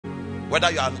whether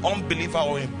you are an unbeliever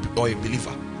or a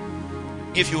believer.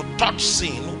 If you touch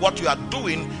sin, what you are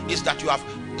doing is that you have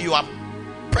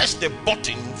pressed the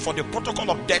button for the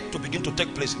protocol of death to begin to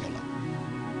take place in your life.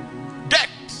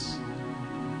 Death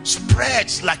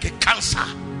spreads like a cancer.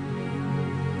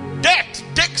 Death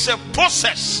takes a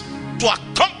process to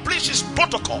accomplish its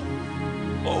protocol.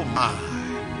 Oh my.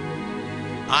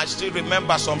 I still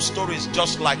remember some stories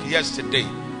just like yesterday.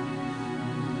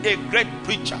 A great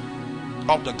preacher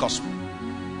of the gospel.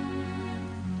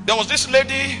 There was this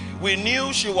lady, we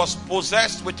knew she was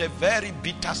possessed with a very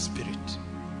bitter spirit.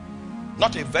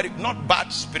 Not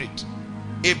bad spirit.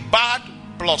 A bad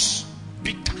plus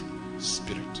bitter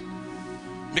spirit.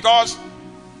 Because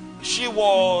she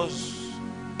was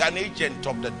an agent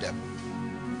of the devil.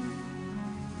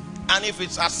 And if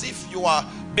it's as if you are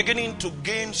beginning to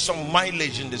gain some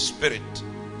mileage in the spirit,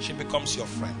 she becomes your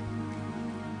friend.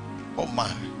 Oh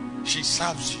my, she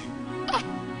serves you.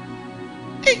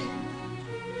 Hey.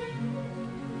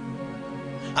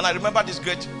 And I remember this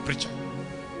great preacher,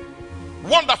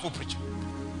 wonderful preacher,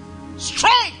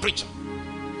 strong preacher.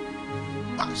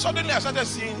 And suddenly I started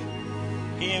seeing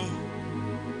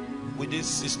him with this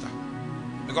sister,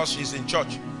 because she's in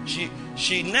church.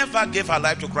 She never gave her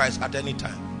life to Christ at any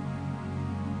time.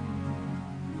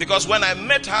 Because when I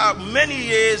met her many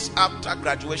years after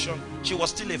graduation, she was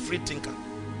still a free thinker.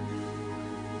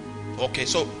 Okay,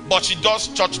 so, but she does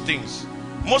church things.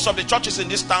 Most of the churches in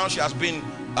this town, she has been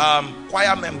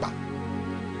choir member.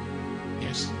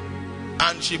 Yes.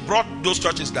 And she brought those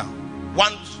churches down.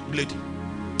 One lady.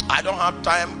 I don't have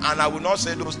time and I will not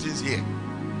say those things here.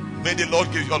 May the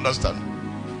Lord give you understanding.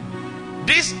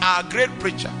 This our great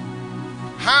preacher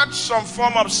had some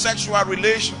form of sexual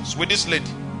relations with this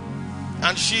lady.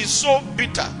 And she is so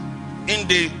bitter in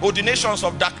the ordinations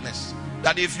of darkness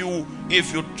that if you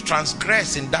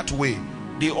transgress in that way,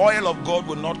 the oil of God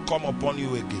will not come upon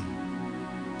you again.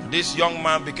 This young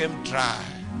man became dry.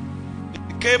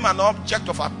 He became an object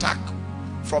of attack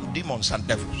from demons and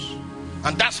devils.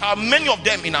 And that's how many of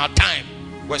them in our time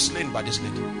were slain by this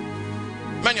lady.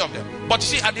 Many of them. But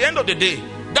see, at the end of the day,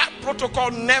 that protocol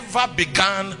never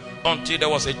began until there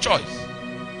was a choice.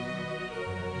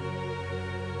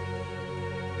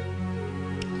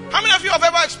 How many of you have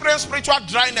ever experienced spiritual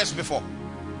dryness before?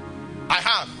 I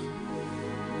have.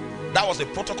 That was a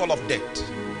protocol of death.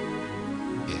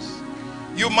 Yes.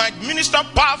 You might minister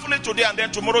powerfully today and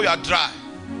then tomorrow you are dry.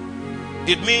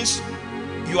 It means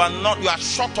you are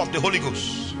short of the Holy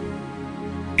Ghost.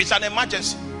 It's an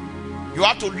emergency. You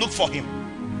have to look for him,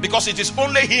 because it is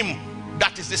only him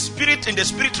that is the spirit in the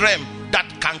spirit realm that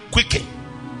can quicken.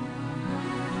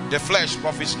 The flesh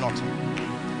profits nothing.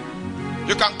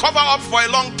 You can cover up for a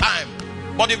long time,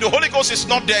 but if the Holy Ghost is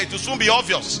not there, it will soon be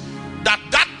obvious that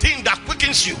that thing that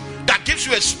quickens you, that gives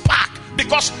you a spark,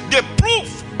 because the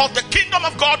proof of the kingdom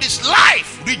of God is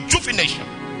life, rejuvenation.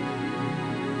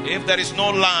 If there is no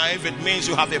life, it means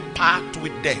you have a pact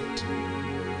with death.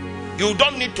 You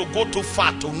don't need to go too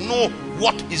far to know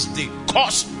what is the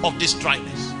cause of this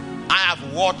dryness. I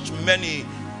have watched many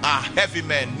heavy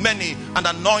men, many and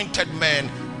anointed men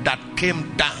that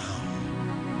came down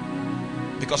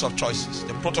because of choices.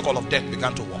 The protocol of death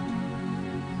began to work.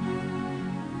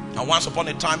 And once upon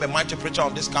a time, a mighty preacher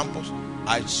on this campus,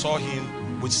 I saw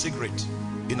him with cigarette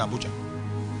in Abuja,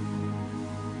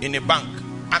 in a bank,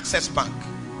 Access Bank,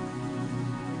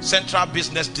 Central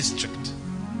Business District.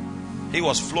 He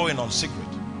was flowing on cigarette.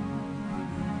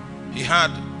 He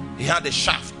had a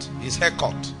shaft. His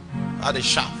haircut had a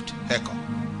shaft haircut.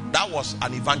 That was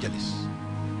an evangelist.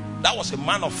 That was a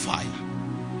man of fire.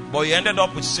 But he ended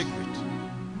up with cigarette.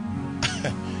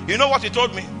 You know what he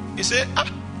told me? He said,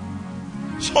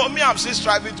 so me, I'm still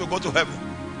striving to go to heaven.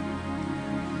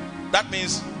 That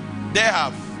means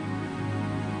their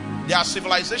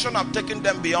civilization have taken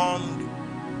them beyond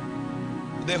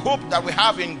the hope that we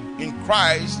have in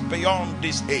Christ beyond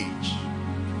this age.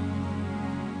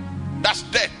 That's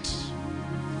death.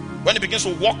 When he begins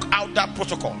to walk out that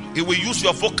protocol, he will use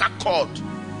your vocal cord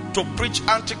to preach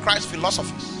antichrist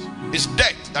philosophies. It's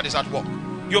death that is at work.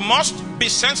 You must be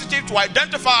sensitive to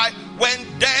identify when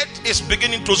death is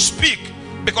beginning to speak,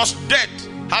 because death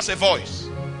has a voice.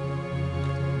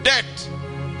 Death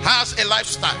has a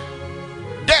lifestyle.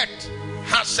 Death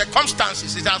has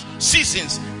circumstances. It has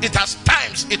seasons. It has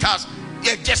times. It has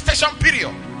a gestation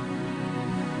period.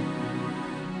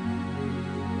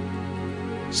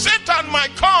 Satan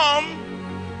might come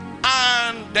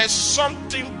and there's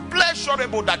something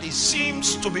pleasurable that he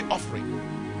seems to be offering.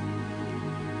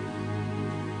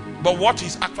 But what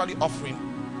he's actually offering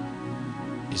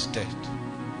is death.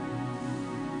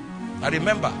 I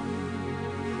remember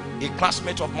a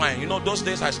classmate of mine. You know, those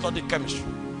days I studied chemistry.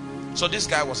 So this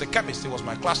guy was a chemist. He was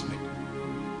my classmate.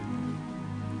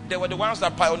 They were the ones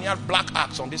that pioneered black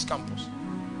arts on this campus.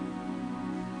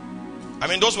 I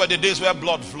mean, those were the days where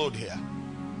blood flowed here.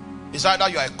 It's either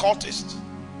you are a cultist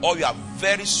or you are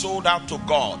very sold out to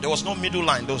God. There was no middle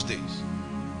line those days.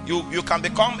 You can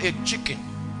become a chicken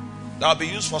that will be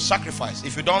used for sacrifice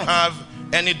if you don't have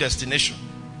any destination.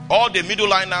 All the middle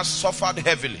liners suffered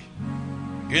heavily.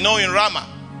 You know, in Ramah,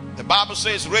 the Bible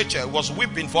says Rachel was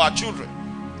weeping for her children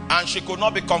and she could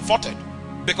not be comforted.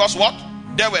 Because what?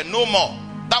 There were no more.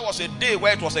 That was a day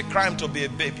where it was a crime to be a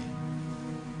baby.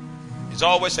 It's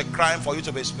always a crime for you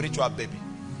to be a spiritual baby.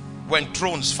 When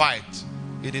thrones fight,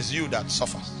 it is you that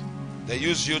suffers. They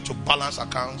use you to balance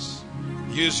accounts,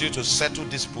 use you to settle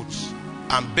disputes,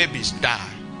 and babies die.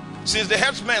 Since the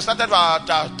headsmen started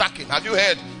attacking, have you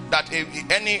heard that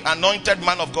any anointed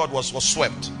man of God was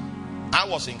swept? I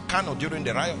was in Kano during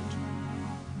the riot,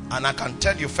 and I can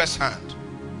tell you firsthand,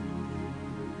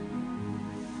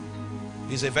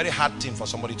 it's a very hard thing for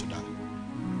somebody to die.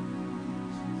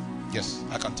 Yes,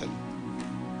 I can tell you.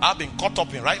 I've been caught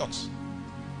up in riots.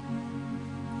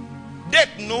 Death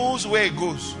knows where it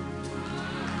goes.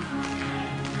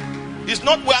 It's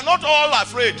not, we are not all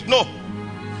afraid. No,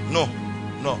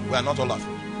 we are not all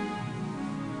afraid.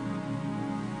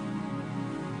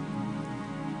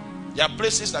 There are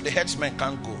places that the headsmen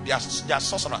can't go. They are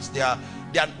sorcerers. They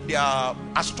are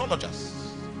astrologers.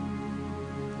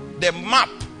 They map.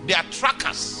 They are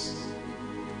trackers.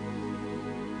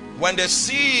 When they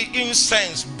see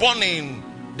incense burning,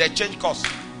 they change course.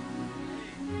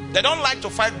 They don't like to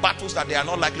fight battles that they are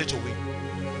not likely to win.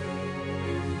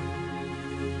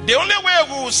 The only way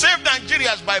we will save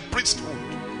Nigeria is by priesthood.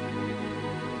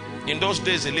 In those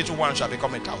days, a little one shall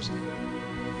become 1,000,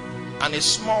 and a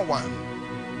small one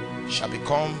shall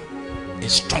become a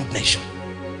strong nation.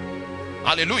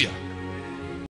 Hallelujah.